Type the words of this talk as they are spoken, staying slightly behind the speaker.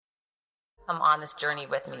come on this journey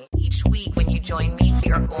with me. Each week when you join me,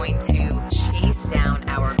 we are going to chase down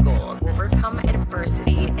our goals, overcome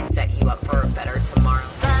adversity, and set you up for a better tomorrow.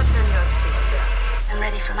 I'm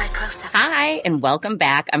ready for my close-up. Hi, and welcome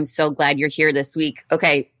back. I'm so glad you're here this week.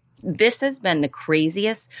 Okay, this has been the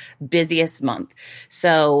craziest, busiest month.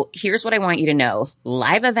 So here's what I want you to know.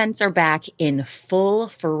 Live events are back in full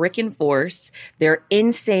frickin' force. They're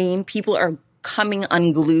insane. People are coming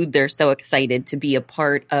unglued. They're so excited to be a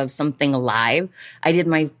part of something live. I did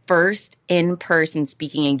my first in-person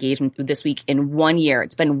speaking engagement this week in 1 year.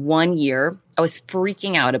 It's been 1 year. I was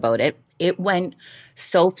freaking out about it. It went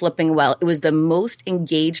so flipping well. It was the most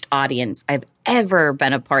engaged audience I've ever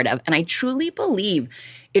been a part of. And I truly believe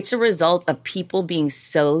it's a result of people being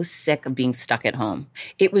so sick of being stuck at home.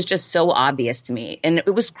 It was just so obvious to me. And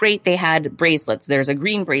it was great. They had bracelets. There's a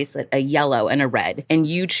green bracelet, a yellow, and a red. And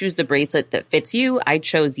you choose the bracelet that fits you. I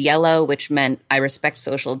chose yellow, which meant I respect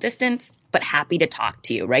social distance, but happy to talk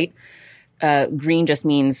to you, right? Green just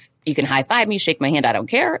means you can high five me, shake my hand, I don't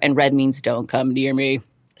care. And red means don't come near me.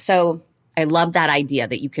 So I love that idea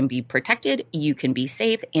that you can be protected, you can be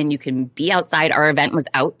safe, and you can be outside. Our event was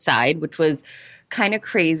outside, which was kind of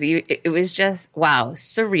crazy. It was just, wow,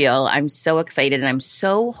 surreal. I'm so excited and I'm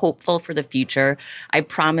so hopeful for the future. I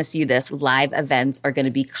promise you this, live events are going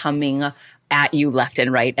to be coming at you left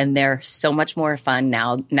and right, and they're so much more fun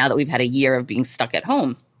now that we've had a year of being stuck at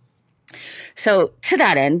home. So to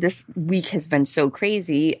that end, this week has been so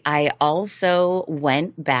crazy. I also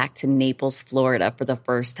went back to Naples, Florida for the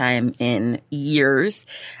first time in years.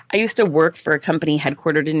 I used to work for a company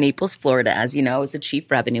headquartered in Naples, Florida. As you know, I was the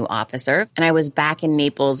chief revenue officer. And I was back in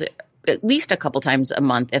Naples at least a couple times a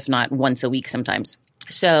month, if not once a week sometimes.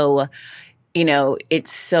 So you know,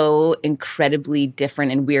 it's so incredibly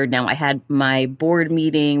different and weird now. I had my board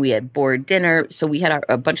meeting, we had board dinner. So we had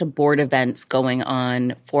a bunch of board events going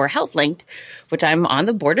on for HealthLinked, which I'm on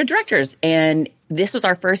the board of directors. And this was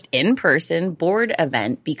our first in-person board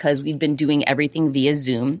event because we'd been doing everything via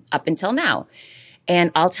Zoom up until now.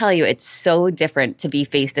 And I'll tell you, it's so different to be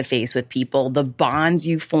face-to-face with people. The bonds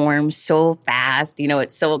you form so fast. You know,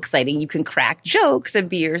 it's so exciting. You can crack jokes and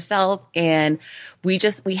be yourself. And we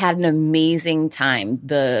had an amazing time.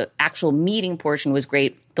 The actual meeting portion was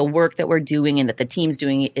great. The work that we're doing and that the team's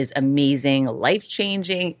doing is amazing,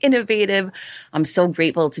 life-changing, innovative. I'm so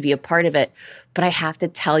grateful to be a part of it. But I have to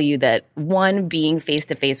tell you that, one, being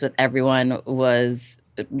face-to-face with everyone was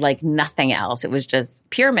like nothing else. It was just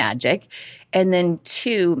pure magic. And then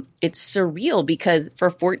two, it's surreal because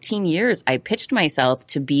for 14 years, I pitched myself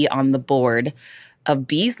to be on the board of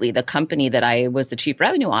Beasley, the company that I was the chief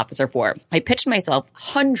revenue officer for. I pitched myself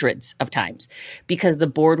hundreds of times because the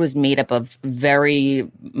board was made up of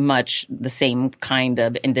very much the same kind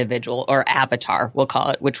of individual or avatar, we'll call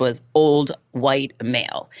it, which was old white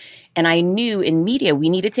male. And I knew in media we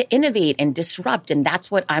needed to innovate and disrupt, and that's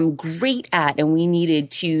what I'm great at. And we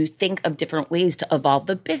needed to think of different ways to evolve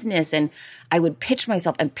the business. And I would pitch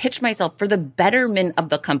myself for the betterment of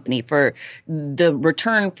the company, for the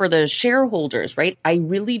return for the shareholders, right? I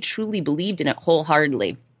really, truly believed in it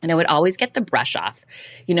wholeheartedly. And I would always get the brush off.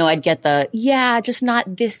 You know, I'd get the, yeah, just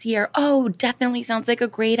not this year. Oh, definitely sounds like a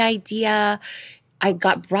great idea. I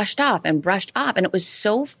got brushed off. And it was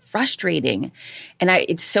so frustrating. And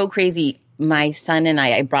it's so crazy. My son and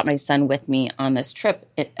I brought my son with me on this trip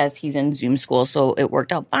as he's in Zoom school. So it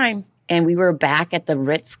worked out fine. And we were back at the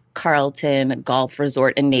Ritz-Carlton Golf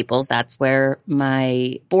Resort in Naples. That's where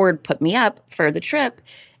my board put me up for the trip.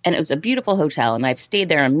 And it was a beautiful hotel. And I've stayed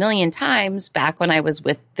there a million times back when I was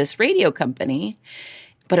with this radio company.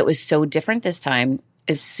 But it was so different this time.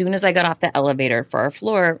 As soon as I got off the elevator for our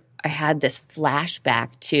floor, I had this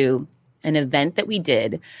flashback to an event that we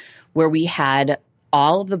did where we had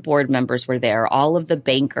all of the board members were there, all of the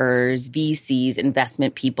bankers, VCs,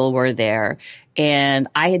 investment people were there. And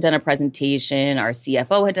I had done a presentation, our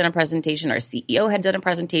CFO had done a presentation, our CEO had done a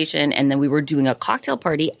presentation, and then we were doing a cocktail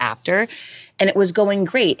party after, and it was going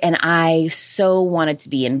great. And I so wanted to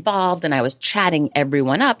be involved, and I was chatting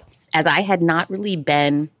everyone up, as I had not really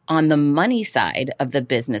been on the money side of the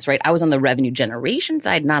business, right? I was on the revenue generation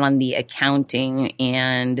side, not on the accounting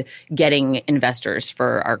and getting investors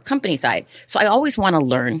for our company side. So I always want to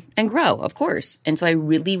learn and grow, of course. And so I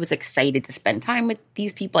really was excited to spend time with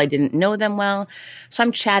these people. I didn't know them well. So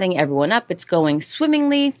I'm chatting everyone up. It's going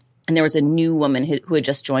swimmingly. And there was a new woman who had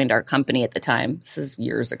just joined our company at the time. This is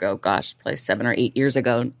years ago. Gosh, probably 7 or 8 years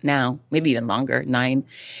ago now, maybe even longer, 9.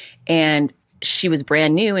 And she was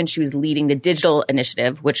brand new and she was leading the digital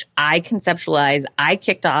initiative, which I conceptualized, I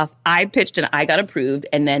kicked off, I pitched, and I got approved.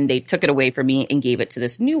 And then they took it away from me and gave it to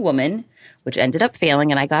this new woman, which ended up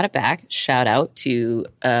failing, and I got it back. Shout out to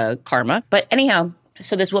Karma. But anyhow,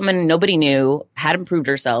 so this woman, nobody knew, hadn't proved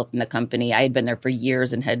herself in the company. I had been there for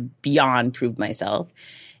years and had beyond proved myself.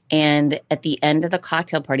 And at the end of the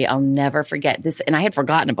cocktail party, I'll never forget this. And I had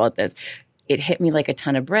forgotten about this. It hit me like a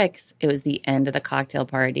ton of bricks. It was the end of the cocktail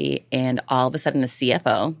party. And all of a sudden, the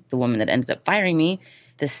CFO, the woman that ended up firing me,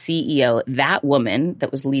 the CEO, that woman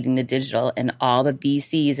that was leading the digital, and all the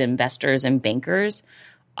VCs, investors, and bankers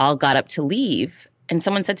all got up to leave. And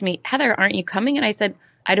someone said to me, Heather, aren't you coming? And I said,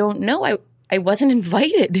 I don't know. I wasn't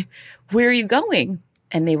invited. Where are you going?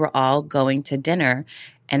 And they were all going to dinner.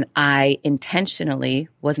 And I intentionally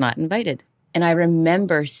was not invited. And I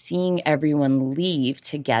remember seeing everyone leave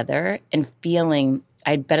together and feeling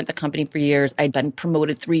I'd been at the company for years. I'd been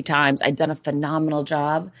promoted 3 times. I'd done a phenomenal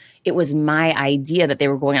job. It was my idea that they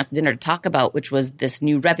were going out to dinner to talk about, which was this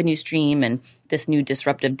new revenue stream and this new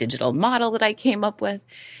disruptive digital model that I came up with.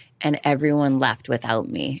 And everyone left without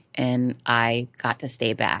me. And I got to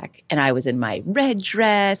stay back. And I was in my red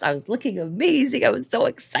dress. I was looking amazing. I was so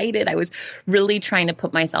excited. I was really trying to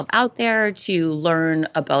put myself out there to learn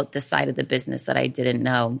about the side of the business that I didn't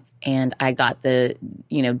know. And I got the,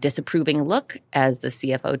 disapproving look as the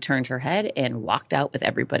CFO turned her head and walked out with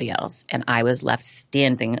everybody else. And I was left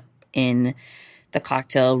standing in the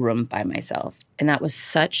cocktail room by myself. And that was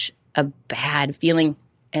such a bad feeling.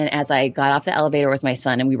 And as I got off the elevator with my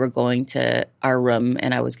son and we were going to our room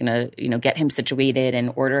and I was going to, get him situated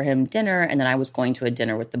and order him dinner, and then I was going to a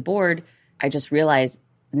dinner with the board, I just realized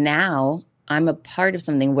now I'm a part of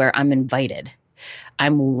something where I'm invited.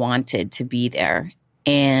 I'm wanted to be there.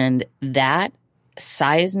 And that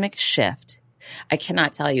seismic shift, I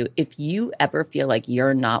cannot tell you, if you ever feel like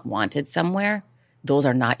you're not wanted somewhere, those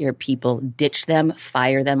are not your people. Ditch them,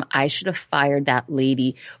 fire them. I should have fired that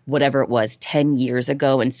lady, whatever it was, 10 years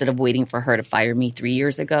ago instead of waiting for her to fire me 3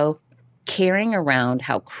 years ago. Carrying around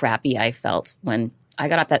how crappy I felt when I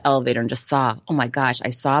got off that elevator and just saw, oh my gosh,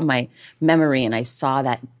 I saw my memory and I saw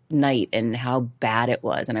that night and how bad it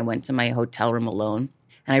was. And I went to my hotel room alone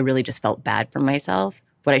and I really just felt bad for myself.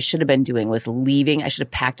 What I should have been doing was leaving. I should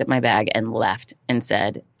have packed up my bag and left and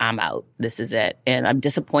said, I'm out. This is it. And I'm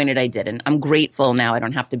disappointed I didn't. I'm grateful now I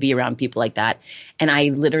don't have to be around people like that. And I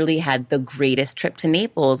literally had the greatest trip to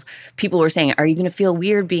Naples. People were saying, are you going to feel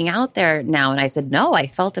weird being out there now? And I said, no, I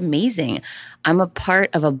felt amazing. I'm a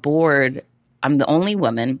part of a board. I'm the only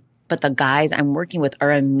woman, but the guys I'm working with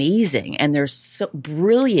are amazing. And they're so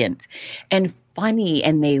brilliant and funny,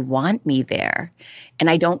 and they want me there. And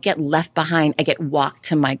I don't get left behind. I get walked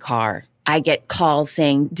to my car. I get calls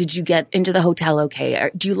saying, did you get into the hotel okay?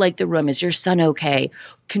 Or, do you like the room? Is your son okay?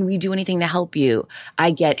 Can we do anything to help you?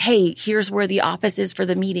 I get, hey, here's where the office is for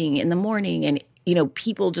the meeting in the morning. And,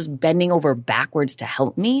 people just bending over backwards to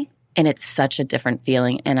help me. And it's such a different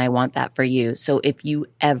feeling. And I want that for you. So if you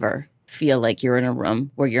ever feel like you're in a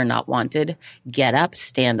room where you're not wanted, get up,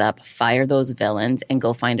 stand up, fire those villains, and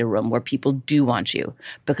go find a room where people do want you,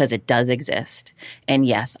 because it does exist. And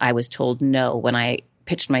yes, I was told no when I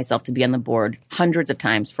pitched myself to be on the board hundreds of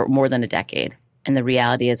times for more than a decade. And the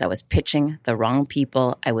reality is I was pitching the wrong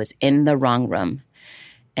people. I was in the wrong room.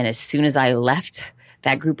 And as soon as I left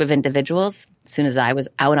that group of individuals, as soon as I was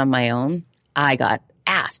out on my own, I got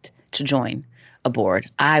asked to join a board.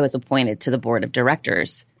 I was appointed to the board of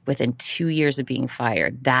directors. Within 2 years of being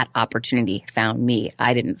fired, that opportunity found me.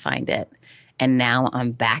 I didn't find it. And now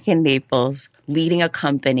I'm back in Naples, leading a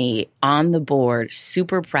company on the board,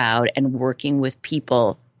 super proud, and working with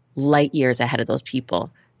people light years ahead of those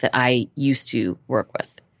people that I used to work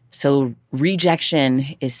with. So rejection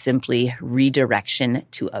is simply redirection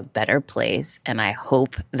to a better place. And I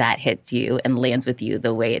hope that hits you and lands with you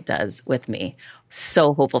the way it does with me.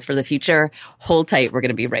 So hopeful for the future. Hold tight. We're going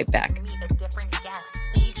to be right back. Meet a different guest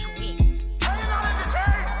each week.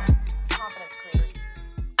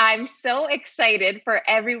 I'm so excited for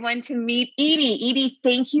everyone to meet Edie. Edie,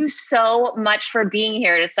 thank you so much for being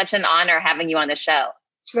here. It is such an honor having you on the show.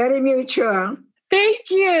 It's very mutual. Thank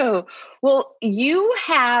you. Well, you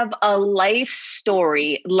have a life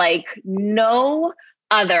story like no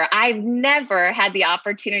other. I've never had the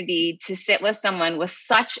opportunity to sit with someone with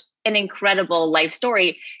such an incredible life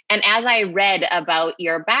story. And as I read about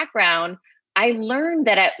your background, I learned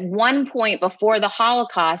that at one point before the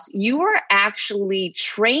Holocaust, you were actually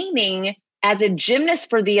training as a gymnast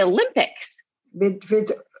for the Olympics.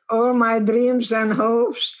 With all my dreams and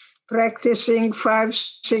hopes, practicing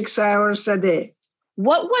 5-6 hours a day.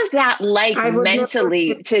 What was that like mentally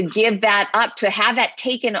never, to give that up, to have that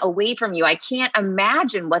taken away from you? I can't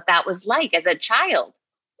imagine what that was like as a child.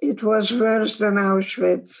 it was worse than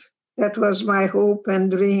Auschwitz. That was my hope and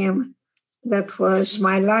dream. That was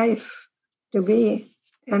my life to be.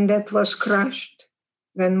 And that was crushed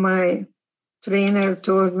when my trainer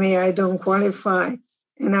told me I don't qualify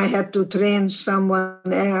and I had to train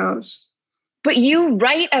someone else. But you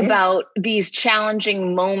write about these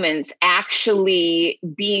challenging moments actually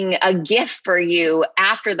being a gift for you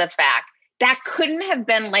after the fact. That couldn't have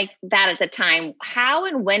been like that at the time. How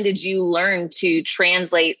and when did you learn to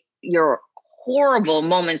translate your horrible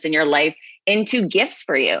moments in your life into gifts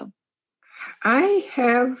for you? I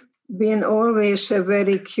have been always a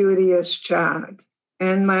very curious child.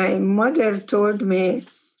 And my mother told me,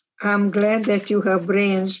 I'm glad that you have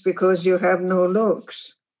brains because you have no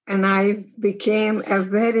looks. And I became a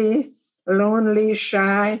very lonely,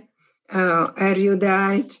 shy,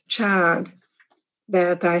 erudite child.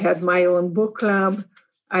 That I had my own book club.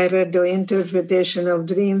 I read The Interpretation of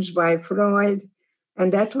Dreams by Freud.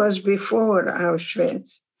 And that was before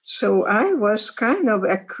Auschwitz. So I was kind of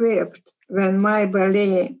equipped when my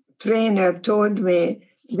ballet trainer told me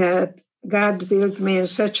that God built me in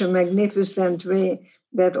such a magnificent way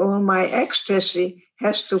that all my ecstasy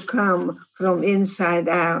has to come from inside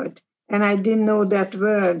out. And I didn't know that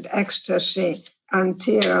word, ecstasy,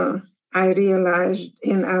 until I realized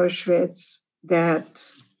in Auschwitz that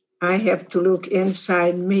I have to look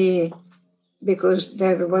inside me because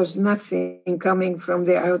there was nothing coming from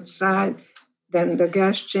the outside. Then the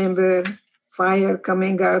gas chamber, fire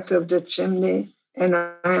coming out of the chimney. And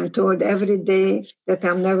I am told every day that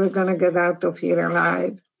I'm never going to get out of here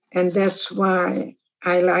alive. And that's why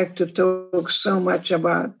I like to talk so much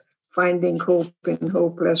about finding hope in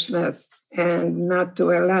hopelessness and not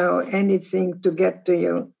to allow anything to get to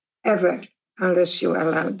you ever unless you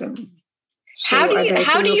allow them. So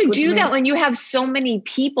how do you do that when you have so many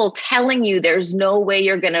people telling you there's no way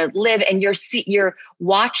you're going to live and you're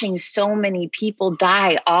watching so many people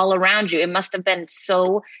die all around you? It must have been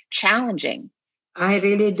so challenging. I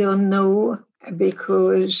really don't know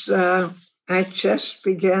because I just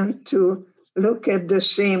began to look at the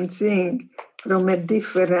same thing from a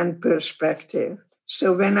different perspective.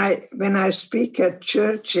 So when I speak at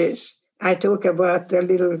churches, I talk about a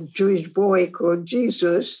little Jewish boy called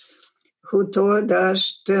Jesus who told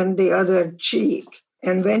us, turn the other cheek.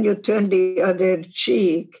 And when you turn the other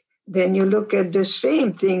cheek, then you look at the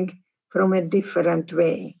same thing from a different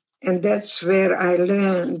way. And that's where I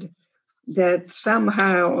learned that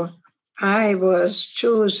somehow I was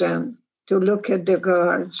chosen to look at the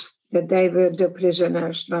guards, that they were the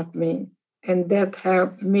prisoners, not me. And that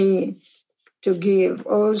helped me to give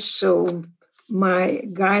also my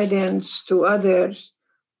guidance to others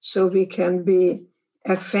so we can be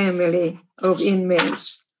a family of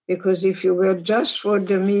inmates. Because if you were just for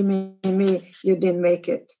the me, you didn't make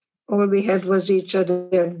it. All we had was each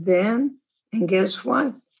other then. And guess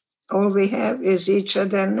what? All we have is each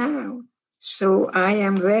other now. So I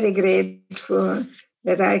am very grateful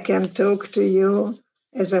that I can talk to you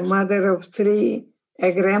as a mother of 3,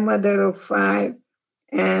 a grandmother of 5,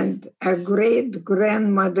 and a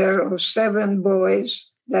great-grandmother of 7 boys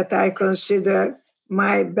that I consider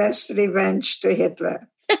my best revenge to Hitler.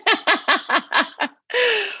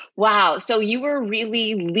 Wow. So you were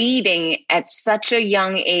really leading at such a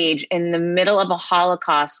young age in the middle of a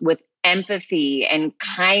Holocaust with empathy and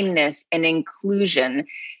kindness and inclusion.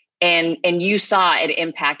 And you saw it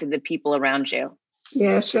impacted the people around you.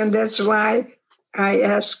 Yes, and that's why I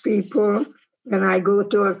ask people when I go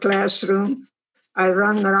to a classroom, I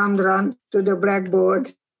run to the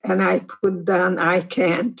blackboard and I put down I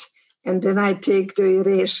can't. And then I take the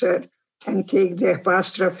eraser and take the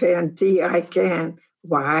apostrophe and T, I can.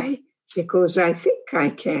 Why? Because I think I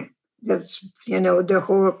can. That's, the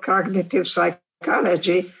whole cognitive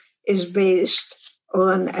psychology is based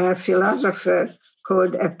on a philosopher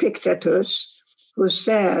called Epictetus, who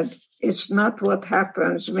said, it's not what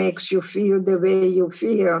happens makes you feel the way you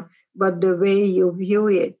feel, but the way you view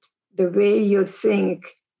it. The way you think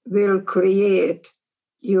will create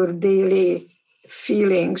your daily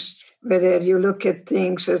feelings, whether you look at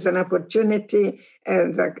things as an opportunity,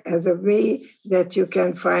 as a way that you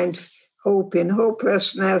can find hope in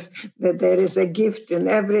hopelessness, that there is a gift in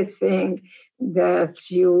everything, that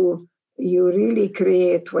you really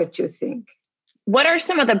create what you think. What are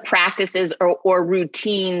some of the practices or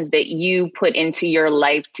routines that you put into your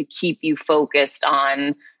life to keep you focused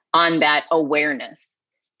on that awareness?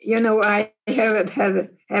 I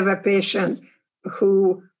have a patient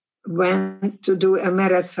who went to do a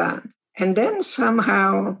marathon. And then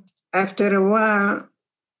somehow after a while,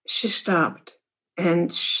 she stopped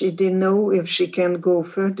and she didn't know if she can go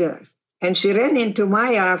further. And she ran into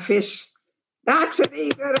my office. Dr.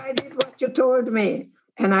 Eager, I did what you told me.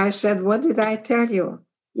 And I said, what did I tell you?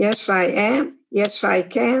 Yes, I am. Yes, I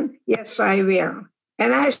can. Yes, I will.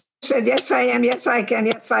 And I said, yes, I am. Yes, I can.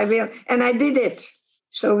 Yes, I will. And I did it.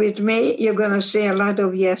 So with me, you're going to say a lot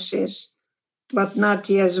of yeses, but not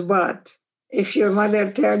yes, but. If your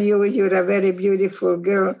mother tell you you're a very beautiful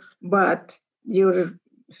girl, but you're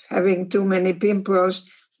having too many pimples,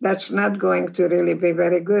 that's not going to really be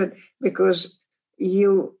very good, because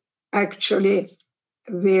you actually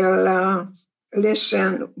will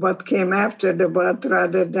listen what came after the but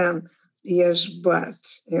rather than yes, but.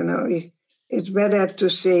 You know, it's better to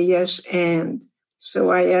say yes and. So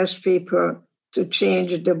I ask people to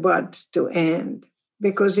change the but to and.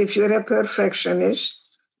 Because if you're a perfectionist,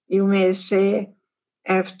 you may say,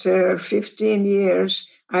 after 15 years,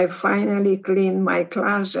 I finally cleaned my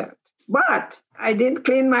closet. But I didn't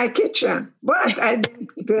clean my kitchen. But I didn't.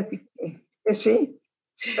 You see?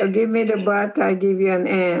 So give me the but, I give you an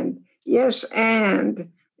and. Yes, and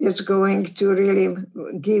it's going to really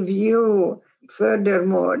give you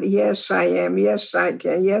furthermore. Yes, I am. Yes, I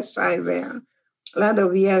can. Yes, I will. A lot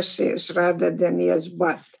of yeses rather than yes,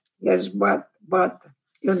 but. Yes, but,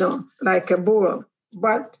 you know, like a bull.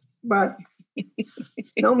 But.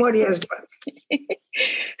 No more yes, but.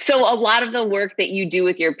 So a lot of the work that you do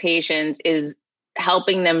with your patients is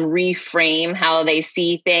helping them reframe how they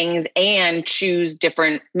see things and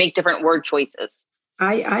make different word choices.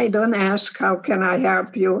 I don't ask, how can I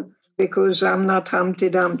help you? Because I'm not Humpty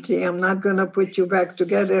Dumpty. I'm not going to put you back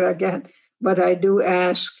together again. But I do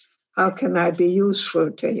ask, how can I be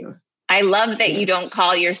useful to you? I love that you don't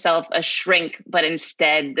call yourself a shrink, but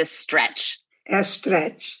instead the stretch. A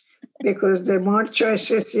stretch. Because the more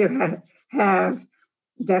choices you have,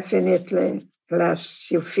 definitely less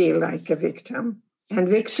you feel like a victim. And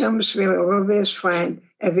victims will always find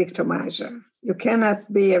a victimizer. You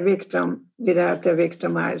cannot be a victim without a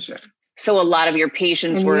victimizer. So a lot of your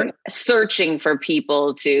patients were searching for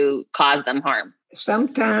people to cause them harm.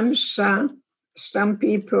 Sometimes some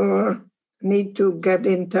people need to get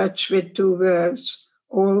in touch with two words,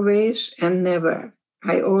 always and never.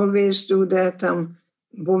 I always do that.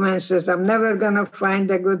 Woman says, I'm never going to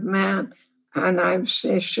find a good man. And I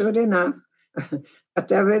say, sure enough,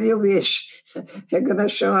 whatever you wish, they're going to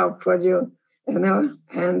show up for you, you know.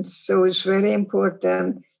 And so it's very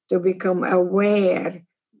important to become aware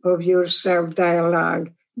of your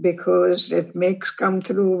self-dialogue, because it makes come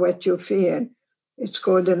true what you fear. It's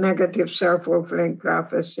called a negative self-fulfilling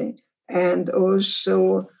prophecy. And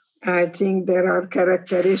also, I think there are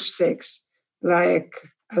characteristics like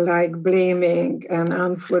blaming and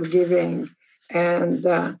unforgiving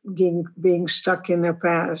and being stuck in the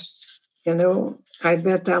past. You know, I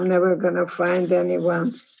bet I'm never going to find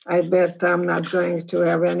anyone. I bet I'm not going to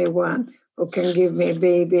have anyone who can give me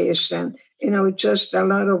babies. And, you know, just a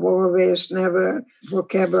lot of always, never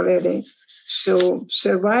vocabulary. So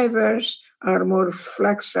survivors are more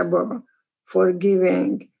flexible,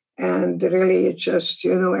 forgiving, and really just,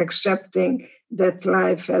 you know, accepting that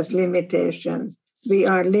life has limitations. We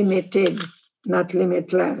are limited, not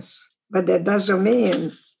limitless. But that doesn't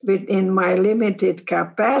mean within my limited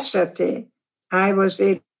capacity, I was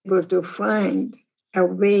able to find a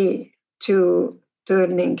way to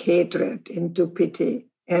turning hatred into pity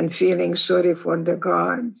and feeling sorry for the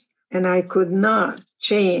gods. And I could not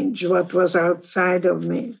change what was outside of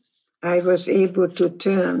me. I was able to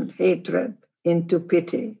turn hatred into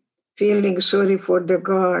pity, feeling sorry for the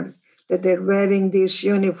gods, that they're wearing these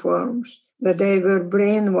uniforms, that they were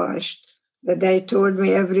brainwashed, that they told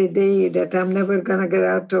me every day that I'm never going to get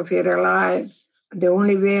out of here alive. The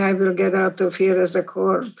only way I will get out of here is a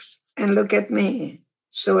corpse. And look at me.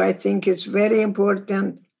 So I think it's very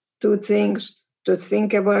important, two things, to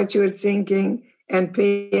think about your thinking and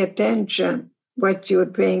pay attention what you're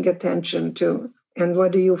paying attention to and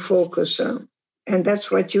what do you focus on. And that's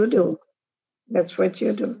what you do. That's what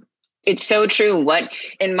you do. It's so true.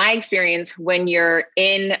 In my experience, when you're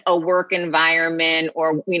in a work environment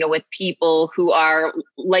or, you know, with people who are,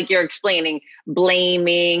 like you're explaining,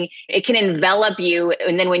 blaming, it can envelop you.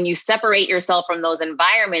 And then when you separate yourself from those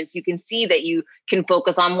environments, you can see that you can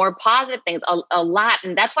focus on more positive things a lot.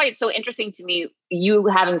 And that's why it's so interesting to me, you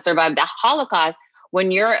having survived the Holocaust, when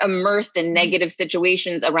you're immersed in negative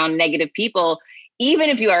situations around negative people,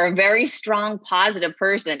 even if you are a very strong, positive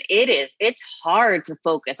person, it's hard to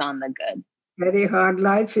focus on the good. Very hard.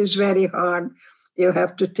 Life is very hard. You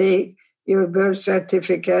have to take your birth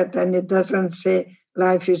certificate and it doesn't say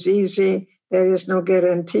life is easy. There is no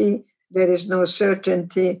guarantee. There is no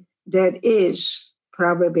certainty. there is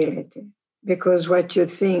probability, because what you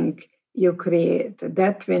think, you create.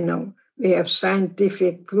 That we know. We have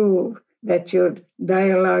scientific proof that your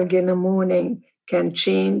dialogue in the morning can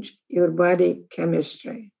change your body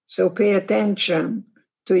chemistry. So pay attention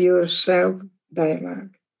to your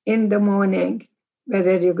self-dialogue. In the morning,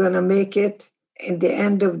 whether you're going to make it in the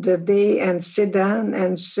end of the day and sit down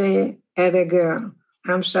and say, "Atta girl,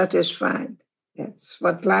 I'm satisfied." That's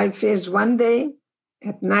what life is. One day,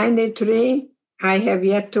 at 93, I have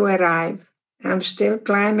yet to arrive. I'm still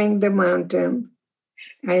climbing the mountain.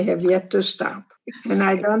 I have yet to stop. And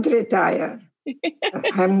I don't retire.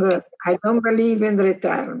 I'm good. I don't believe in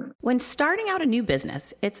retirement. When starting out a new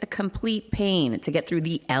business, it's a complete pain to get through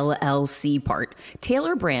the LLC part.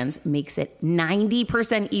 Tailor Brands makes it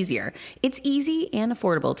 90% easier. It's easy and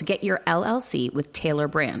affordable to get your LLC with Tailor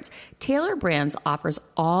Brands. Tailor Brands offers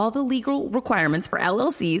all the legal requirements for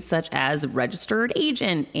LLCs, such as registered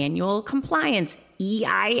agent, annual compliance,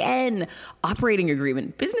 EIN, operating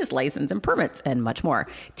agreement, business license, and permits, and much more.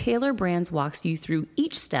 Tailor Brands walks you through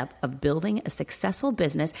each step of building a successful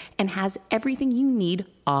business and has everything you need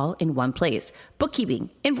all in one place.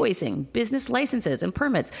 Bookkeeping, invoicing, business licenses and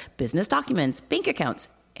permits, business documents, bank accounts,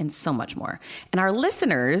 and so much more. And our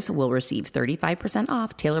listeners will receive 35%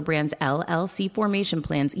 off Tailor Brands LLC formation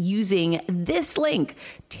plans using this link,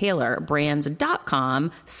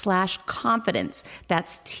 tailorbrands.com/confidence.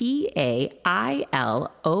 That's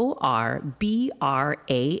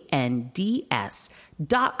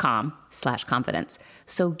TAILORBRANDS.com/confidence.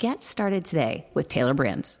 So get started today with Tailor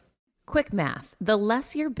Brands. Quick math. The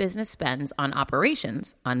less your business spends on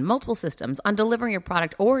operations, on multiple systems, on delivering your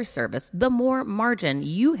product or service, the more margin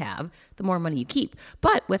you have, the more money you keep.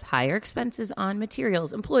 But with higher expenses on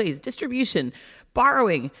materials, employees, distribution,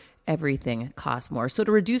 borrowing, everything costs more. So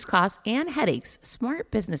to reduce costs and headaches,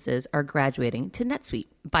 smart businesses are graduating to NetSuite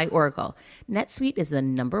by Oracle. NetSuite is the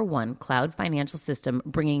 #1 cloud financial system,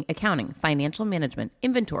 bringing accounting, financial management,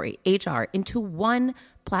 inventory, HR into one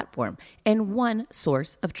platform and one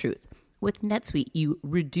source of truth. With NetSuite, you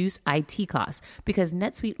reduce IT costs because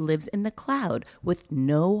NetSuite lives in the cloud with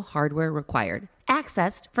no hardware required,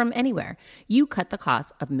 accessed from anywhere. You cut the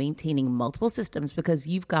cost of maintaining multiple systems because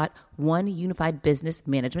you've got one unified business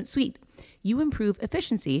management suite. You improve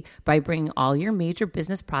efficiency by bringing all your major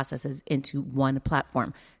business processes into one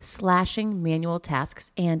platform, slashing manual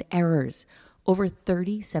tasks and errors. Over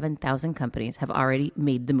 37,000 companies have already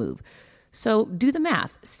made the move. So do the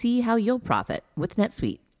math. See how you'll profit with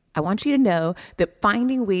NetSuite. I want you to know that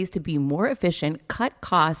finding ways to be more efficient, cut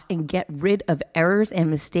costs, and get rid of errors and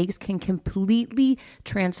mistakes can completely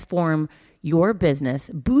transform your business,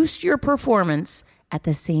 boost your performance at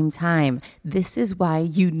the same time. This is why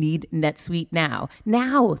you need NetSuite now.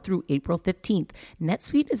 Now through April 15th,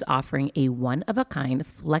 NetSuite is offering a one-of-a-kind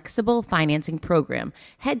flexible financing program.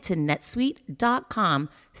 Head to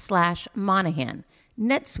netsuite.com/Monahan.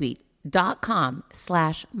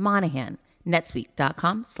 netsuite.com/Monahan.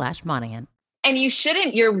 netsuite.com/Monahan. And you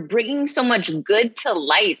shouldn't. You're bringing so much good to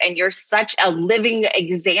life, and you're such a living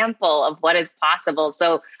example of what is possible.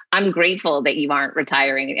 So I'm grateful that you aren't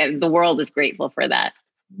retiring. The world is grateful for that.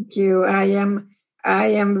 Thank you. I am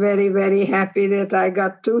very, very happy that I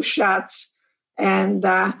got 2 shots, and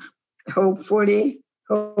hopefully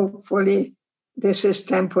this is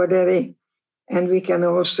temporary and we can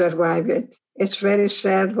all survive it. It's very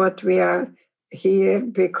sad what we are here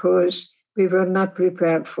because we were not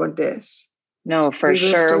prepared for this. No, for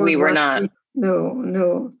sure we were not.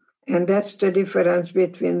 No. And that's the difference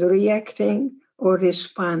between reacting or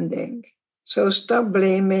responding. So stop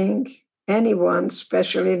blaming anyone,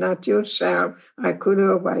 especially not yourself. I could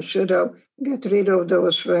have, I should have. Get rid of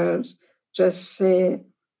those words. Just say,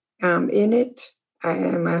 I'm in it. I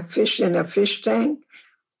am a fish in a fish tank.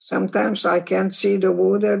 Sometimes I can't see the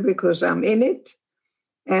water because I'm in it.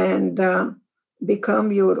 And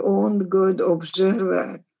become your own good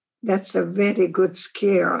observer. That's a very good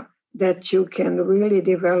skill that you can really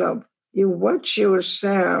develop. You watch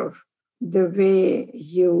yourself the way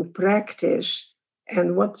you practice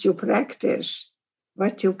and what you practice,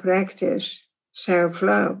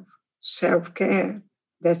 self-love, self-care.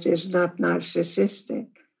 That is not narcissistic.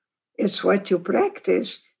 It's what you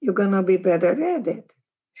practice. You're going to be better at it.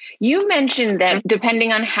 You mentioned that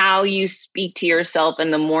depending on how you speak to yourself in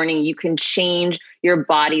the morning, you can change your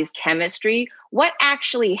body's chemistry. What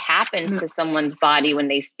actually happens to someone's body when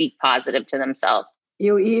they speak positive to themselves?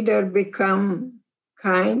 You either become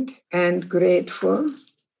kind and grateful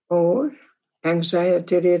or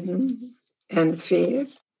anxiety-ridden and fear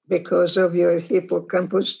because of your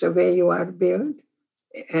hippocampus, the way you are built,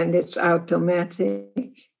 and it's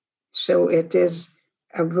automatic. So it is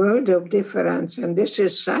a world of difference. And this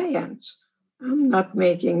is science. I'm not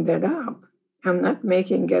making that up. I'm not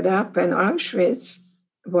making it up. And Auschwitz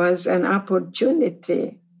was an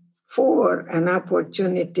opportunity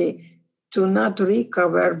to not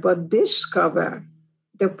recover, but discover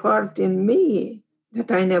the part in me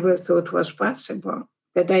that I never thought was possible,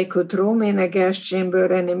 that I could throw me in a gas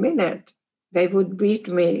chamber any minute. They would beat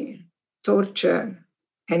me, torture,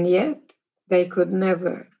 and yet they could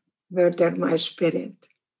never murder my spirit.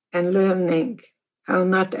 And learning how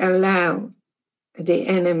not allow the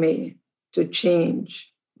enemy to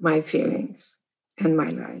change my feelings and my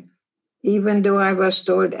life. Even though I was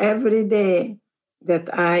told every day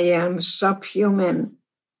that I am subhuman,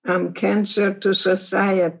 I'm cancer to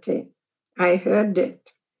society, I heard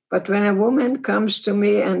it. But when a woman comes to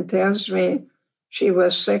me and tells me she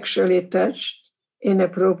was sexually touched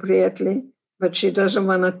inappropriately, but she doesn't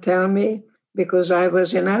want to tell me because I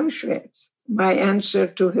was in Auschwitz, my answer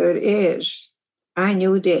to her is, I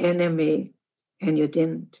knew the enemy and you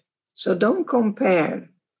didn't. So don't compare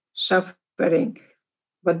suffering.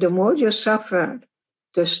 But the more you suffer,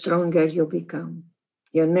 the stronger you become.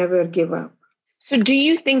 You never give up. So do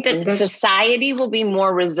you think that society will be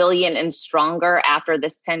more resilient and stronger after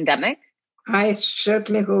this pandemic? I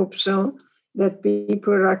certainly hope so, that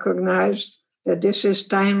people recognize that this is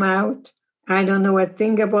time out. I don't know a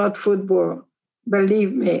thing about football,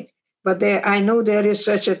 believe me, but I know there is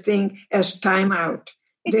such a thing as time out.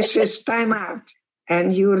 This is time out.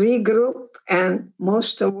 And you regroup, and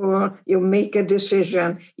most of all, you make a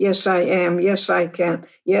decision. Yes, I am. Yes, I can.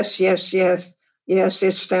 Yes, yes, yes. Yes,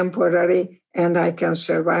 it's temporary, and I can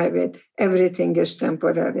survive it. Everything is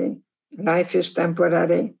temporary. Life is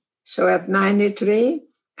temporary. So at 93,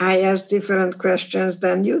 I ask different questions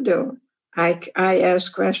than you do. I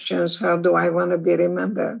ask questions, how do I want to be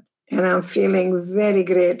remembered? And I'm feeling very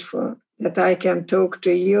grateful that I can talk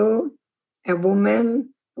to you, a woman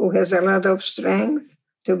who has a lot of strength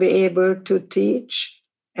to be able to teach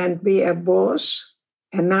and be a boss,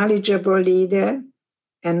 a knowledgeable leader,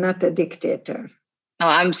 and not a dictator. Oh,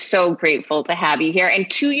 I'm so grateful to have you here. And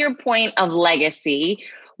to your point of legacy,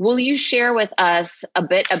 will you share with us a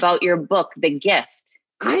bit about your book, The Gift?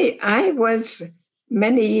 I was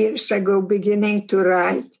many years ago beginning to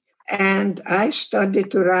write, and I started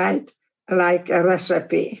to write like a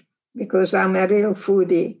recipe because I'm a real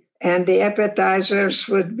foodie. And the appetizers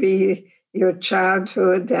would be your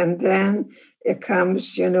childhood, and then it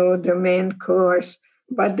comes, the main course.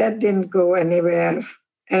 But that didn't go anywhere.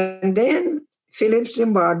 And then Philip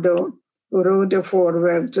Zimbardo, who wrote the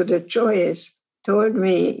foreword to The Choice, told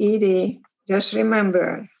me, Edie, just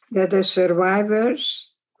remember that the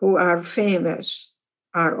survivors who are famous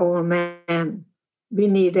are all men. We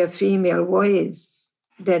need a female voice.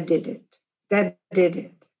 That did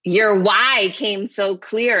it. Your why came so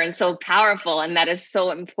clear and so powerful, and that is so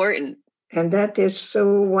important. And that is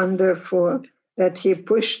so wonderful that he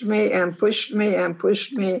pushed me and pushed me and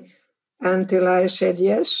pushed me until I said,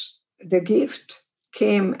 yes, the gift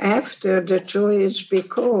came after The Choice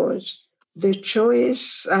because The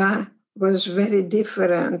Choice was very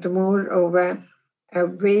different, more of a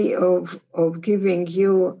way of giving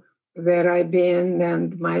you where I've been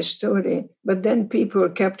and my story. But then people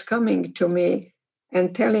kept coming to me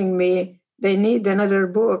and telling me they need another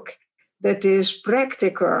book that is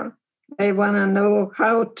practical. They want to know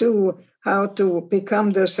how to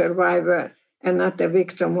become the survivor and not a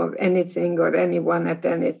victim of anything or anyone at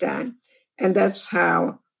any time. And that's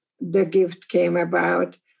how The Gift came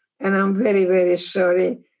about. And I'm very, very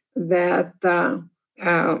sorry that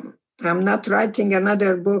I'm not writing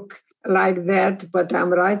another book like that, but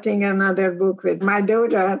I'm writing another book with my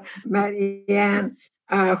daughter, Marianne,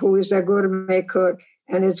 who is a gourmet cook,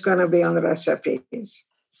 and it's going to be on recipes.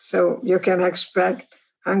 So you can expect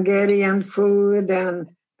Hungarian food and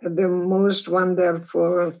the most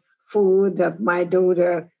wonderful food that my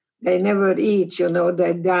daughter, they never eat,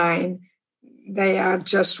 they dine. They are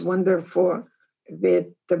just wonderful with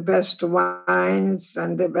the best wines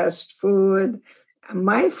and the best food.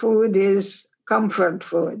 My food is comfort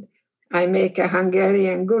food. I make a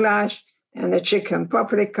Hungarian goulash and a chicken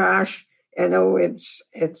paprikash.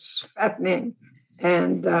 It's fattening.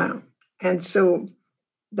 And so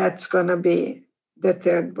that's going to be the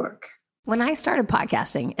third book. When I started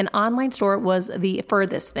podcasting, an online store was the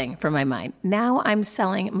furthest thing from my mind. Now I'm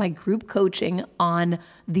selling my group coaching on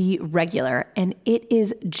the regular, and it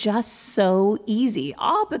is just so easy,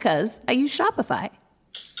 all because I use Shopify.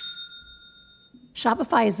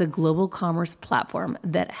 Shopify is the global commerce platform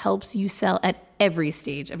that helps you sell at every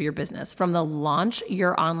stage of your business, from the launch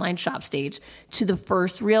your online shop stage to the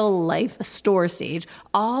first real life store stage,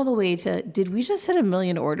 all the way to, did we just hit 1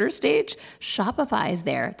 million orders stage? Shopify is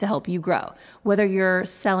there to help you grow. Whether you're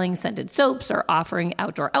selling scented soaps or offering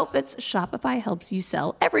outdoor outfits, Shopify helps you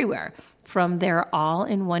sell everywhere. From their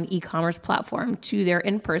all-in-one e-commerce platform to their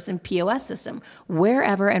in-person POS system,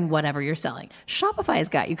 wherever and whatever you're selling, Shopify's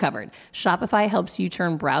got you covered. Shopify helps you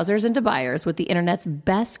turn browsers into buyers with the internet's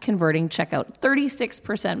best converting checkout,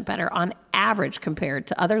 36% better on average compared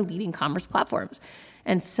to other leading commerce platforms,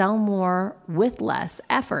 and sell more with less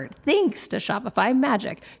effort thanks to Shopify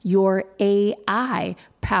Magic, your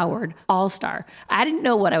AI-powered all-star. I didn't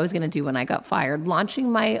know what I was going to do when I got fired.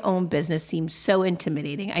 Launching my own business seemed so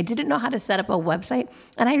intimidating. I didn't know how to set up a website,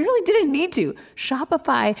 and I really didn't need to.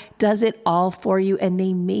 Shopify does it all for you, and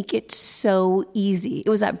they make it so easy. It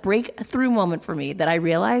was that breakthrough moment for me that I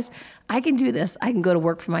realized I can do this. I can go to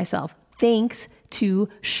work for myself thanks to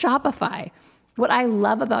Shopify. What I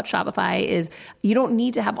love about Shopify is you don't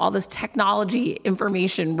need to have all this technology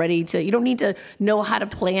information you don't need to know how to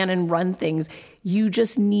plan and run things. You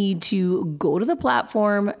just need to go to the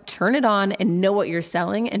platform, turn it on, and know what you're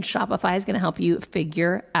selling, and Shopify is going to help you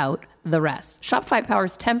figure out the rest. Shopify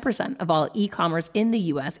powers 10% of all e-commerce in the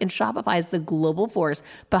U.S., and Shopify is the global force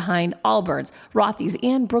behind Allbirds, Rothy's,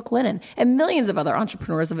 and Brooklinen, and millions of other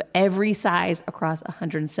entrepreneurs of every size across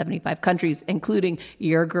 175 countries, including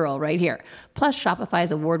your girl right here. Plus,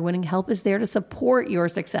 Shopify's award-winning help is there to support your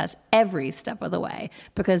success every step of the way,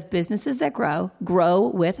 because businesses that grow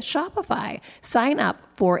with Shopify. Sign up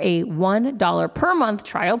for a $1 per month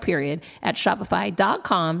trial period at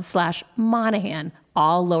shopify.com/Monahan,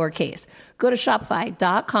 all lowercase. Go to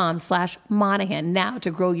shopify.com/Monahan now to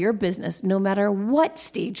grow your business no matter what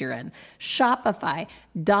stage you're in.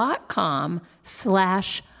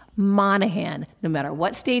 Shopify.com/Monahan. No matter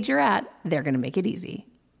what stage you're at, they're going to make it easy.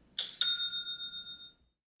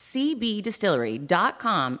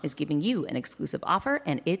 CBDistillery.com is giving you an exclusive offer,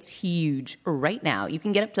 and it's huge. Right now, you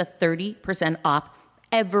can get up to 30% off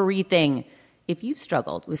everything. If you've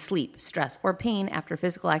struggled with sleep, stress, or pain after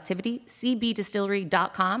physical activity,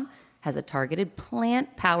 CBDistillery.com has a targeted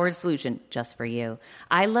plant-powered solution just for you.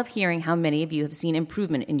 I love hearing how many of you have seen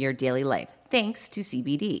improvement in your daily life thanks to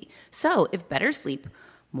CBD. So if better sleep,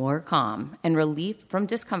 more calm, and relief from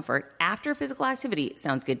discomfort after physical activity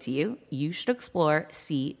sounds good to you, you should explore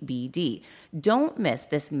CBD. Don't miss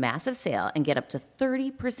this massive sale and get up to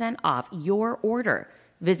 30% off your order.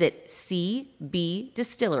 Visit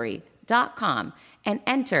cbdistillery.com and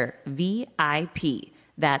enter VIP.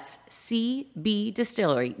 That's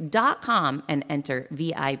cbdistillery.com and enter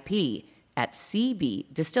VIP at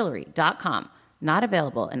cbdistillery.com. Not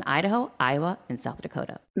available in Idaho, Iowa, and South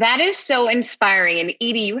Dakota. That is so inspiring. And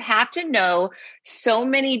Edie, you have to know so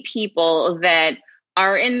many people that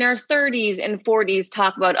are in their 30s and 40s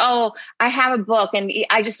talk about, oh, I have a book and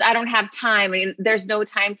I don't have time and there's no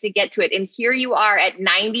time to get to it. And here you are at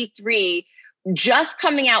 93, just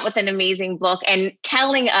coming out with an amazing book and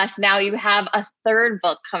telling us now you have a third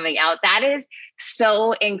book coming out. That is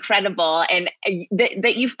so incredible. And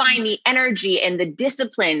that you find the energy and the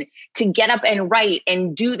discipline to get up and write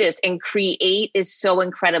and do this and create is so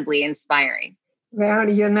incredibly inspiring. Well,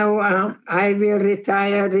 I will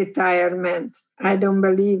retire retirement. I don't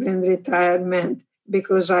believe in retirement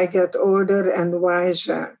because I get older and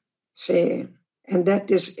wiser. See, and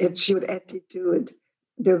it's your attitude.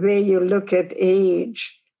 The way you look at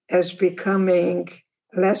age as becoming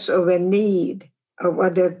less of a need of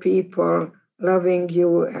other people loving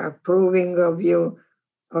you, approving of you,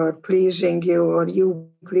 or pleasing you, or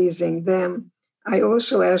you pleasing them. I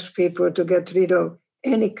also ask people to get rid of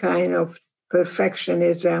any kind of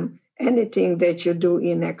perfectionism, anything that you do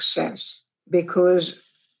in excess, because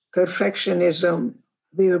perfectionism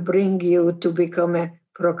will bring you to become a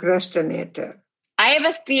procrastinator. I have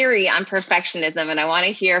a theory on perfectionism, and I want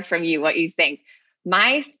to hear from you what you think.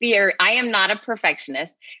 My theory, I am not a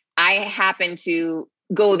perfectionist. I happen to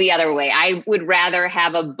go the other way. I would rather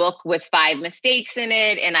have a book with 5 mistakes in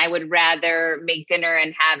it, and I would rather make dinner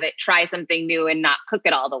and have it try something new and not cook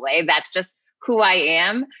it all the way. That's just who I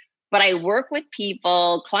am. But I work with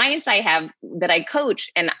people, clients I have that I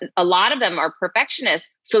coach, and a lot of them are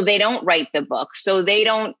perfectionists. So they don't write the book. So they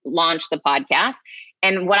don't launch the podcast.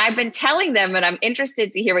 And what I've been telling them, and I'm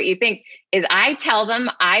interested to hear what you think, is I tell them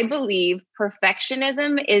I believe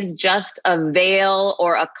perfectionism is just a veil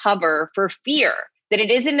or a cover for fear, that it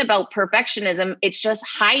isn't about perfectionism. It's just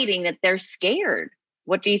hiding that they're scared.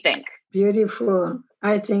 What do you think? Beautiful.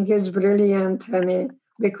 I think it's brilliant, honey,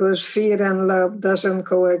 because fear and love doesn't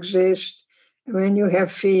coexist. When you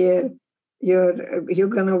have fear, you're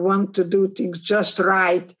going to want to do things just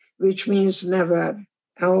right, which means never.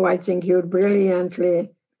 Oh, I think you're brilliantly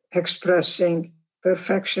expressing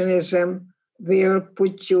perfectionism will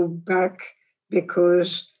put you back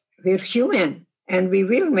because we're human and we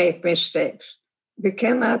will make mistakes. We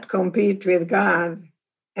cannot compete with God.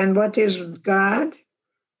 And what is God?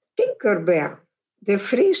 Tinkerbell, the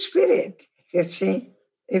free spirit. You see,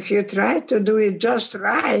 if you try to do it just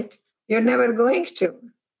right, you're never going to,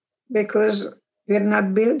 because we're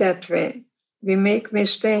not built that way. We make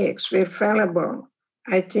mistakes. We're fallible.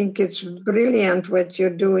 I think it's brilliant what you're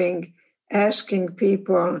doing, asking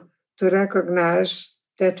people to recognize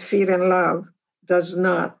that fear and love does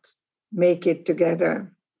not make it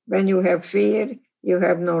together. When you have fear, you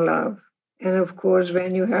have no love. And of course,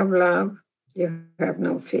 when you have love, you have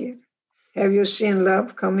no fear. Have you seen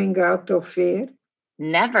love coming out of fear?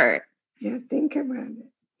 Never. Yeah, think about it.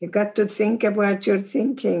 You got to think about your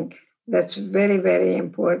thinking. That's very, very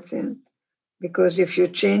important. Because if you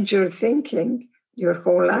change your thinking, your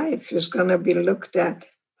whole life is going to be looked at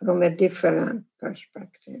from a different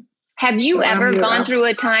perspective. Have you ever gone through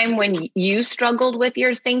a time when you struggled with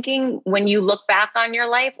your thinking when you look back on your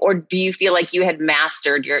life? Or do you feel like you had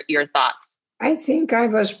mastered your thoughts? I think I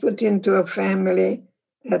was put into a family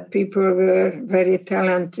that people were very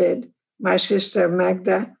talented. My sister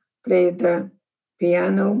Magda played the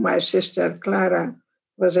piano. My sister Clara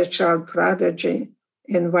was a child prodigy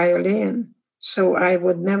in violin. So I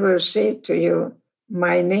would never say to you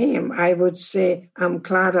my name. I would say, I'm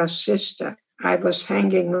Clara's sister. I was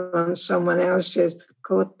hanging on someone else's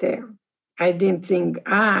coattail. I didn't think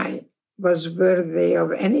I was worthy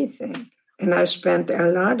of anything. And I spent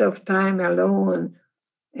a lot of time alone.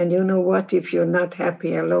 And you know what? If you're not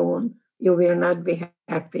happy alone, you will not be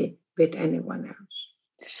happy with anyone else.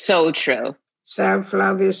 So true.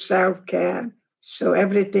 Self-love is self-care. So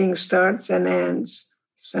everything starts and ends.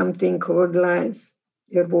 Something called life.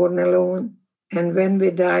 You're born alone. And when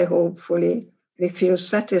we die, hopefully, we feel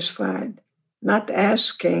satisfied, not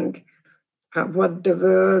asking what the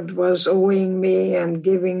world was owing me and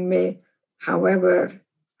giving me. However,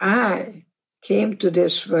 I came to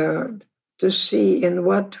this world to see in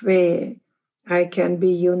what way I can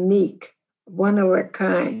be unique, one of a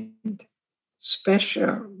kind,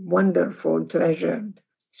 special, wonderful, treasured.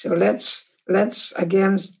 So let's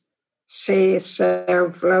again say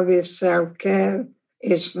self-love is self-care.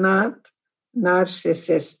 It's not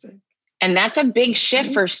narcissistic. And that's a big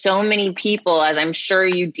shift for so many people, as I'm sure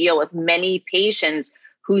you deal with many patients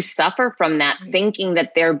who suffer from that, thinking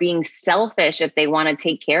that they're being selfish if they want to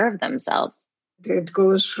take care of themselves. It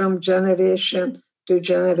goes from generation to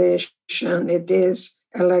generation. It is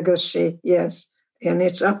a legacy, yes. And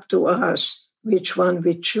it's up to us which one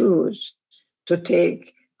we choose to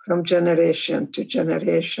take from generation to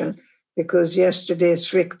generation, because yesterday's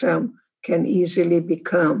victim can easily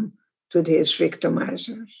become today's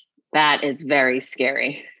victimizers. That is very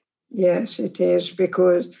scary. Yes, it is,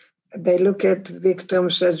 because they look at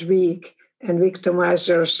victims as weak and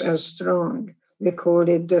victimizers as strong. We call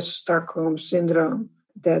it the Stockholm Syndrome,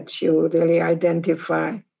 that you really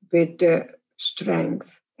identify with the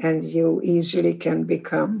strength and you easily can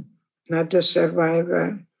become not the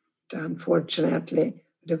survivor, unfortunately,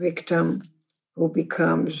 the victim who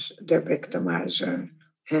becomes the victimizer.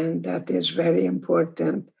 And that is very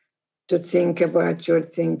important to think about your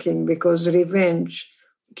thinking, because revenge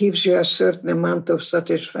gives you a certain amount of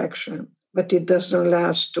satisfaction, but it doesn't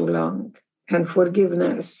last too long. And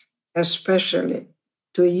forgiveness, especially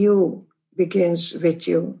to you, begins with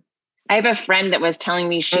you. I have a friend that was telling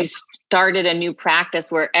me she started a new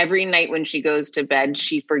practice where every night when she goes to bed,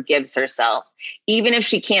 she forgives herself. Even if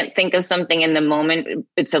she can't think of something in the moment,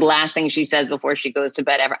 it's the last thing she says before she goes to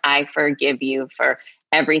bed ever. I forgive you for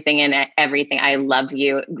everything and everything. I love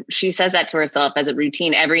you. She says that to herself as a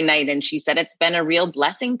routine every night. And she said it's been a real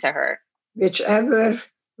blessing to her. Whichever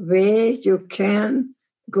way you can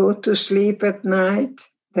go to sleep at night,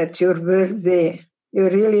 that you're worthy. You're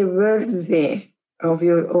really worthy of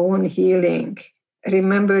your own healing.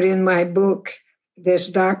 Remember in my book,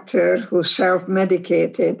 this doctor who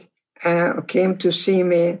self-medicated came to see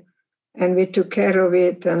me, and we took care of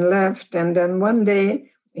it and left. And then one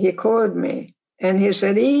day he called me and he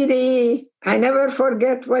said, Edie, I never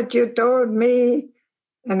forget what you told me.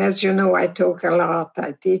 And as you know, I talk a lot,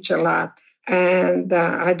 I teach a lot, and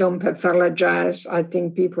I don't pathologize. I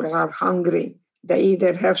think people are hungry. They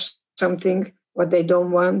either have something what they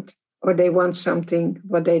don't want, or they want something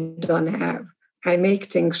what they don't have. I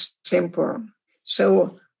make things simple.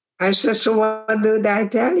 So I said, so what did I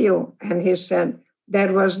tell you? And he said,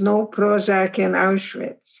 there was no Prozac in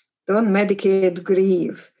Auschwitz. Don't medicate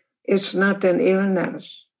grief. It's not an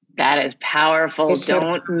illness. That is powerful. It's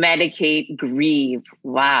Don't medicate, grieve.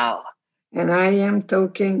 Wow. And I am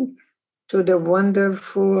talking to the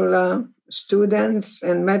wonderful students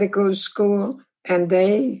in medical school, and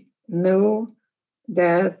they know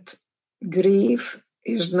that grief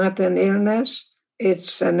is not an illness.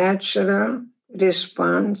 It's a natural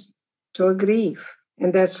response to a grief.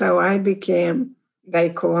 And that's how I became,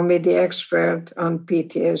 they call me the expert on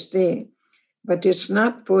PTSD. But it's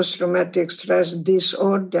not post-traumatic stress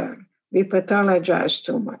disorder. We pathologize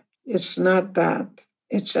too much. It's not that.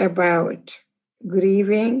 It's about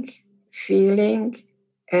grieving, feeling,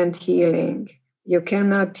 and healing. You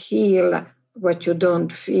cannot heal what you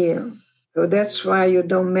don't feel. So that's why you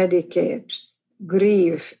don't medicate.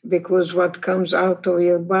 Grieve, because what comes out of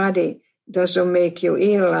your body doesn't make you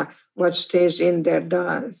ill. What stays in there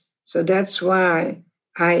does. So that's why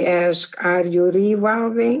I ask, are you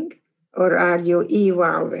revolving or are you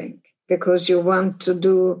evolving? Because you want to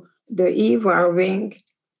do the evolving,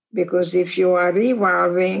 because if you are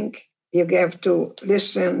evolving, you have to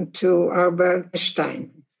listen to Albert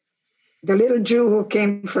Einstein, the little Jew who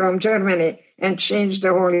came from Germany and changed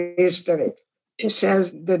the whole history. He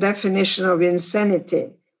says the definition of insanity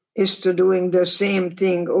is to doing the same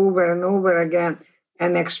thing over and over again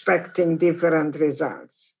and expecting different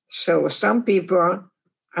results. So some people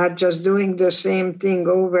are just doing the same thing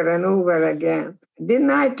over and over again.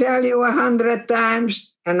 Didn't I tell you 100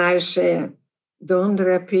 times? And I say, don't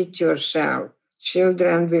repeat yourself.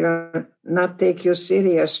 Children will not take you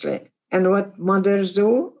seriously. And what mothers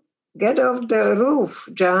do? Get off the roof,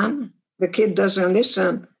 John. The kid doesn't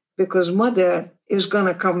listen because mother is going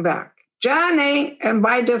to come back. Johnny, and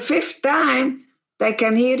by the 5th time, they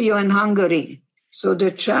can hear you in Hungary. So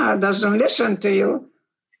the child doesn't listen to you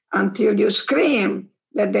until you scream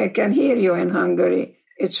that they can hear you in Hungary.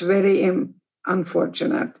 It's very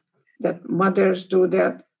unfortunate that mothers do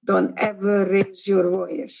that. Don't ever raise your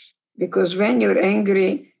voice, because when you're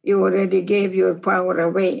angry, you already gave your power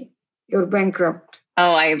away. You're bankrupt.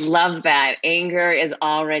 Oh, I love that. Anger is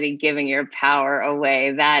already giving your power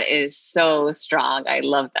away. That is so strong. I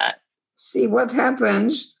love that. See what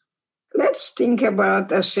happens. Let's think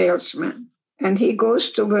about a salesman, and he goes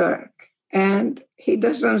to work, and he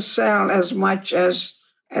doesn't sell as much as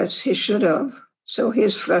he should have. So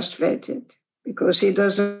he's frustrated because he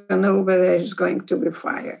doesn't know whether he's going to be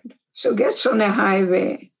fired. So gets on a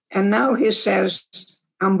highway, and now he says,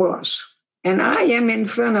 I'm boss. And I am in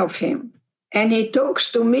front of him, and he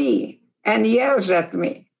talks to me and yells at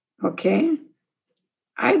me, okay?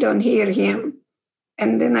 I don't hear him,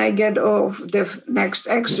 and then I get off the next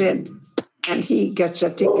exit, and he gets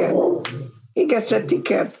a ticket. He gets a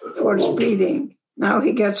ticket for speeding. Now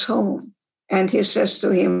he gets home, and he says to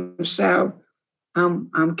himself,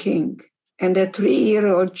 I'm king. And a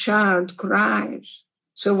 3-year-old child cries.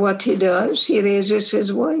 So what he does, he raises his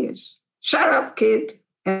voice. Shut up, kid.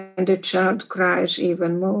 And the child cries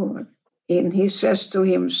even more. And he says to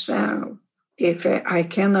himself, if I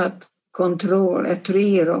cannot control a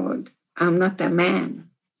 3-year-old, I'm not a man.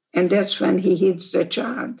 And that's when he hits the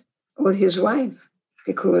child or his wife.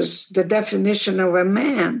 Because the definition of a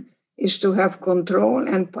man is to have control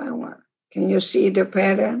and power. Can you see the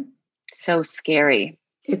pattern? So scary.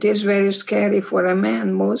 It is very scary for a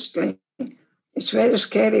man, mostly. It's very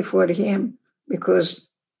scary for him because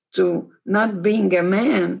to not being a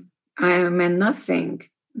man, I am a nothing,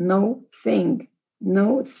 no thing.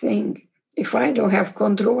 If I don't have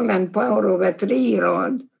control and power over a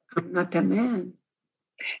 3-year-old, I'm not a man.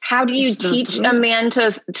 How do you teach a man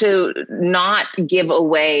to not give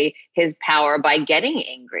away his power by getting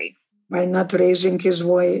angry? By not raising his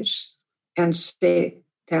voice and say,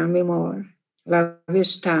 tell me more. Love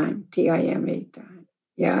is time, T-I-M-E, time.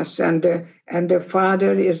 Yes, and the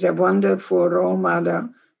father is a wonderful role model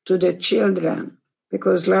to the children,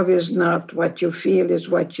 because love is not what you feel, is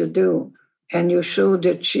what you do. And you show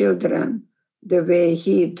the children the way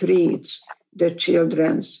he treats the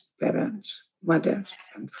children's parents, mothers,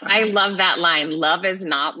 and fathers. I love that line. Love is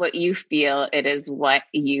not what you feel, it is what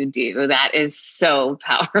you do. That is so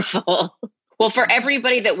powerful. Well, for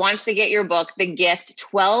everybody that wants to get your book, The Gift,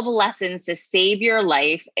 12 Lessons to Save Your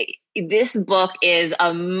Life, this book is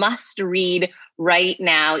a must read right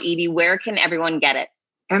now. Edie, where can everyone get it?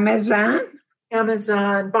 Amazon,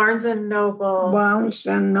 Barnes and Noble. Barnes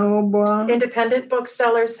and Noble. Independent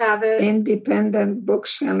booksellers have it. Independent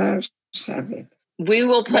booksellers have it. We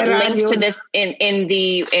will put links to this in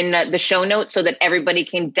the show notes so that everybody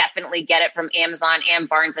can definitely get it from Amazon and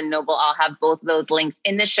Barnes and Noble. I'll have both of those links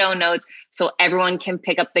in the show notes so everyone can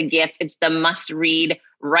pick up The Gift. It's the must read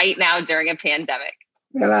right now during a pandemic.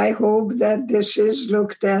 Well, I hope that this is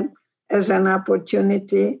looked at as an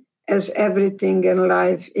opportunity, as everything in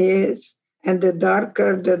life is. And the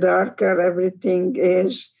darker everything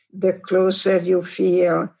is, the closer you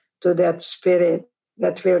feel to that spirit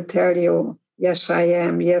that will tell you, yes, I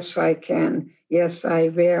am, yes, I can, yes, I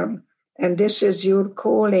will. And this is your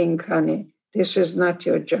calling, honey. This is not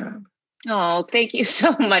your job. Oh, thank you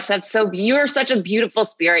so much. You're such a beautiful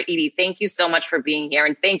spirit, Edie. Thank you so much for being here.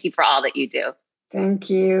 And thank you for all that you do. Thank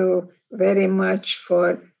you very much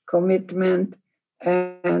for commitment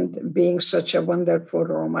and being such a wonderful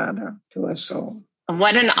role model to us all.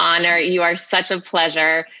 What an honor. You are such a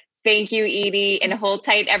pleasure. Thank you, Edie. And hold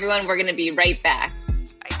tight, everyone. We're going to be right back.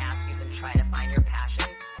 I asked you to try to find your passion.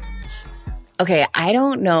 Okay, I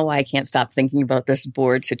don't know why I can't stop thinking about this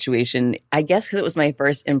board situation. I guess because it was my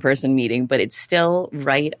first in-person meeting, but it's still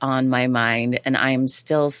right on my mind, and I'm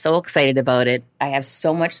still so excited about it. I have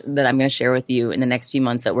so much that I'm going to share with you in the next few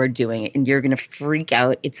months that we're doing, and you're going to freak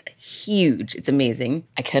out. It's huge. It's amazing.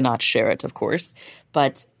 I cannot share it, of course,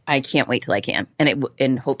 but I can't wait till I can.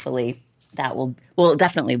 And hopefully that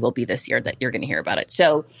definitely will be this year that you're going to hear about it.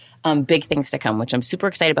 So big things to come, which I'm super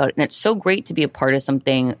excited about. And it's so great to be a part of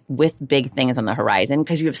something with big things on the horizon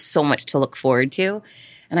because you have so much to look forward to.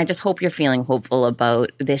 And I just hope you're feeling hopeful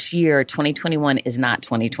about this year. 2021 is not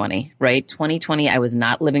 2020, right? 2020, I was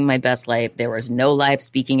not living my best life. There was no live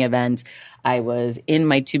speaking events. I was in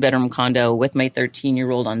my 2-bedroom condo with my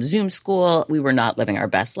 13-year-old on Zoom school. We were not living our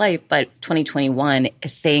best life, but 2021,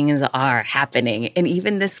 things are happening. And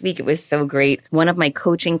even this week, it was so great. One of my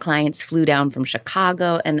coaching clients flew down from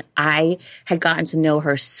Chicago, and I had gotten to know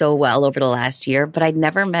her so well over the last year, but I'd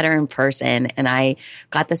never met her in person. And I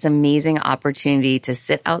got this amazing opportunity to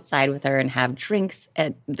sit outside with her and have drinks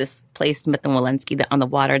at this place, Smith & Wollensky, on the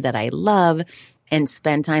water that I love, and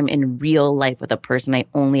spend time in real life with a person I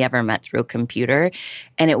only ever met through a computer.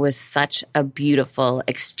 And it was such a beautiful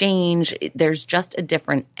exchange. There's just a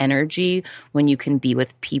different energy when you can be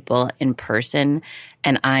with people in person.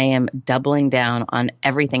 And I am doubling down on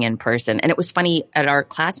everything in person. And it was funny at our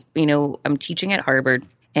class, I'm teaching at Harvard.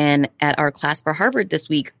 And at our class for Harvard this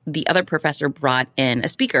week, the other professor brought in a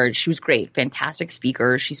speaker. She was great, fantastic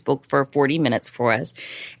speaker. She spoke for 40 minutes for us.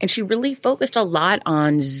 And she really focused a lot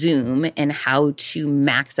on Zoom and how to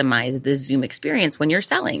maximize the Zoom experience when you're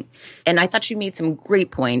selling. And I thought she made some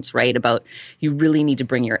great points, right, about you really need to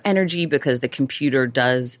bring your energy because the computer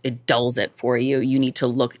dulls it for you. You need to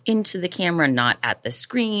look into the camera, not at the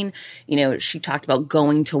screen. She talked about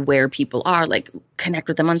going to where people are, like connect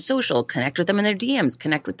with them on social, connect with them in their DMs,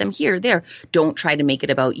 connect with them here, there. Don't try to make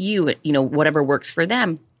it about you, whatever works for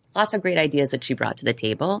them. Lots of great ideas that she brought to the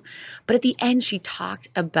table. But at the end, she talked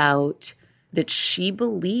about that she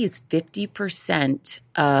believes 50%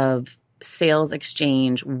 of sales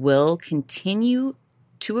exchange will continue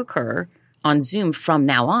to occur on Zoom from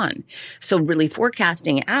now on. So really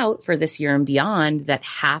forecasting out for this year and beyond that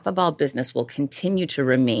half of all business will continue to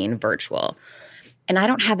remain virtual. And I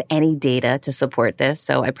don't have any data to support this,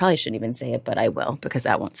 so I probably shouldn't even say it, but I will because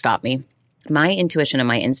that won't stop me. My intuition and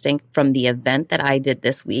my instinct from the event that I did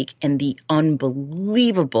this week and the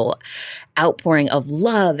unbelievable outpouring of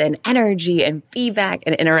love and energy and feedback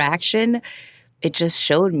and interaction, it just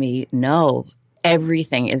showed me, no,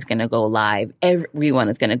 everything is going to go live. Everyone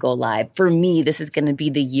is going to go live. For me, this is going to be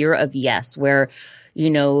the year of yes, where,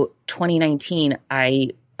 2019,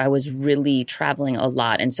 I was really traveling a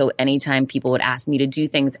lot. And so anytime people would ask me to do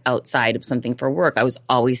things outside of something for work, I was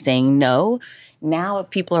always saying no. Now, if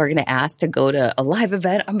people are going to ask to go to a live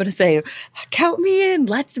event, I'm going to say, count me in,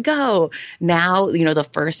 let's go. Now, the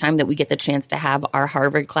first time that we get the chance to have our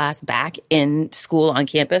Harvard class back in school on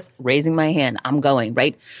campus, raising my hand, I'm going,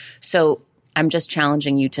 right? So I'm just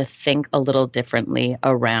challenging you to think a little differently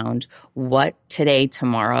around what today,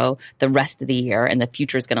 tomorrow, the rest of the year, and the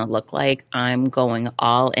future is going to look like. I'm going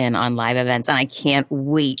all in on live events, and I can't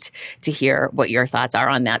wait to hear what your thoughts are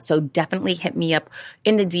on that. So definitely hit me up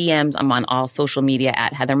in the DMs. I'm on all social media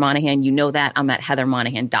at Heather Monahan. You know that. I'm at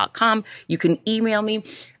heathermonahan.com. You can email me.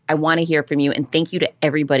 I want to hear from you. And thank you to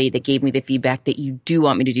everybody that gave me the feedback that you do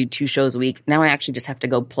want me to do 2 shows a week. Now I actually just have to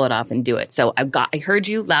go pull it off and do it. So I heard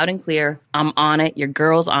you loud and clear. I'm on it. Your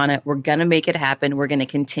girl's on it. We're going to make it happen. We're going to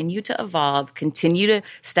continue to evolve, continue to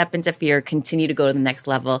step into fear, continue to go to the next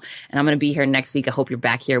level. And I'm going to be here next week. I hope you're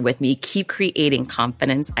back here with me. Keep creating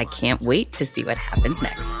confidence. I can't wait to see what happens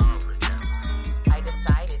next.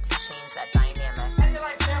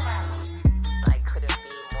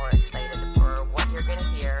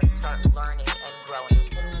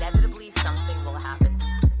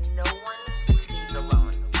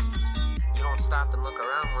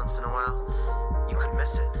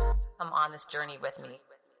 Come on this journey with me.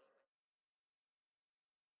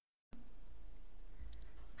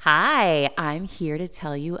 Hi, I'm here to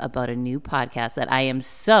tell you about a new podcast that I am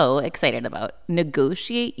so excited about,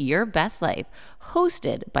 Negotiate Your Best Life,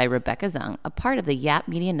 hosted by Rebecca Zung, a part of the Yap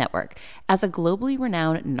Media Network. As a globally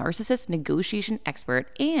renowned narcissist negotiation expert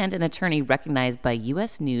and an attorney recognized by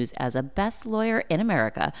U.S. News as a best lawyer in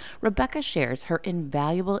America, Rebecca shares her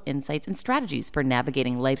invaluable insights and strategies for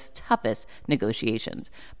navigating life's toughest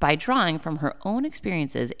negotiations. By drawing from her own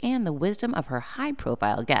experiences and the wisdom of her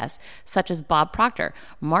high-profile guests, such as Bob Proctor,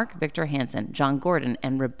 Mark Victor Hansen, John Gordon,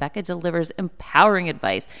 and Rebecca delivers empowering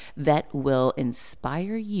advice that will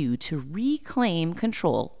inspire you to reclaim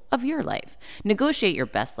control of your life. Negotiate Your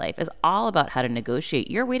Best Life is all about how to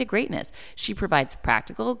negotiate your way to greatness. She provides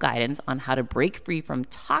practical guidance on how to break free from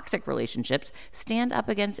toxic relationships, stand up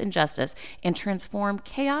against injustice, and transform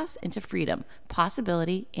chaos into freedom,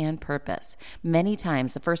 possibility, and purpose. Many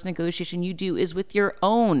times, the first negotiation you do is with your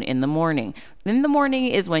own in the morning. In the morning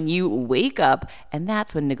is when you wake up, and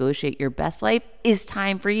that's when Negotiate Your Best Life is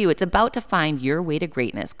time for you. It's about to find your way to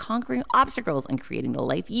greatness, conquering obstacles and creating the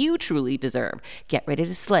life you truly deserve. Get ready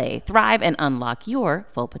to slay, thrive, and unlock your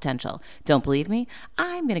full potential. Don't believe me?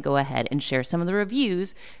 I'm going to go ahead and share some of the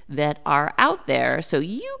reviews that are out there so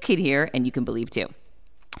you can hear and you can believe too.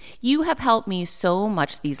 You have helped me so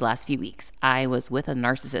much these last few weeks. I was with a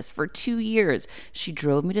narcissist for 2 years. She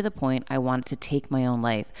drove me to the point I wanted to take my own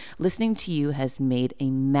life. Listening to you has made a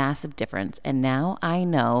massive difference, and now I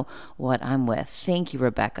know what I'm with. Thank you,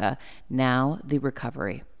 Rebecca. Now the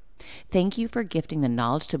recovery. Thank you for gifting the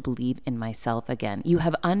knowledge to believe in myself again. You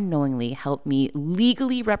have unknowingly helped me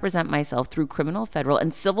legally represent myself through criminal, federal,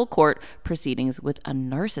 and civil court proceedings with a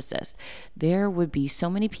narcissist. There would be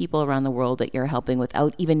so many people around the world that you're helping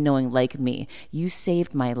without even knowing, like me. You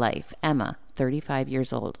saved my life. Emma, 35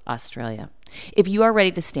 years old, Australia. If you are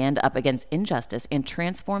ready to stand up against injustice and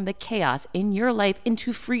transform the chaos in your life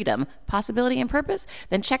into freedom, possibility, and purpose,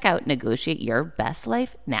 then check out Negotiate Your Best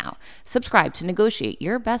Life now. Subscribe to Negotiate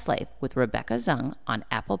Your Best Life with Rebecca Zung on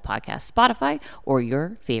Apple Podcasts, Spotify, or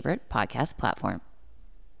your favorite podcast platform.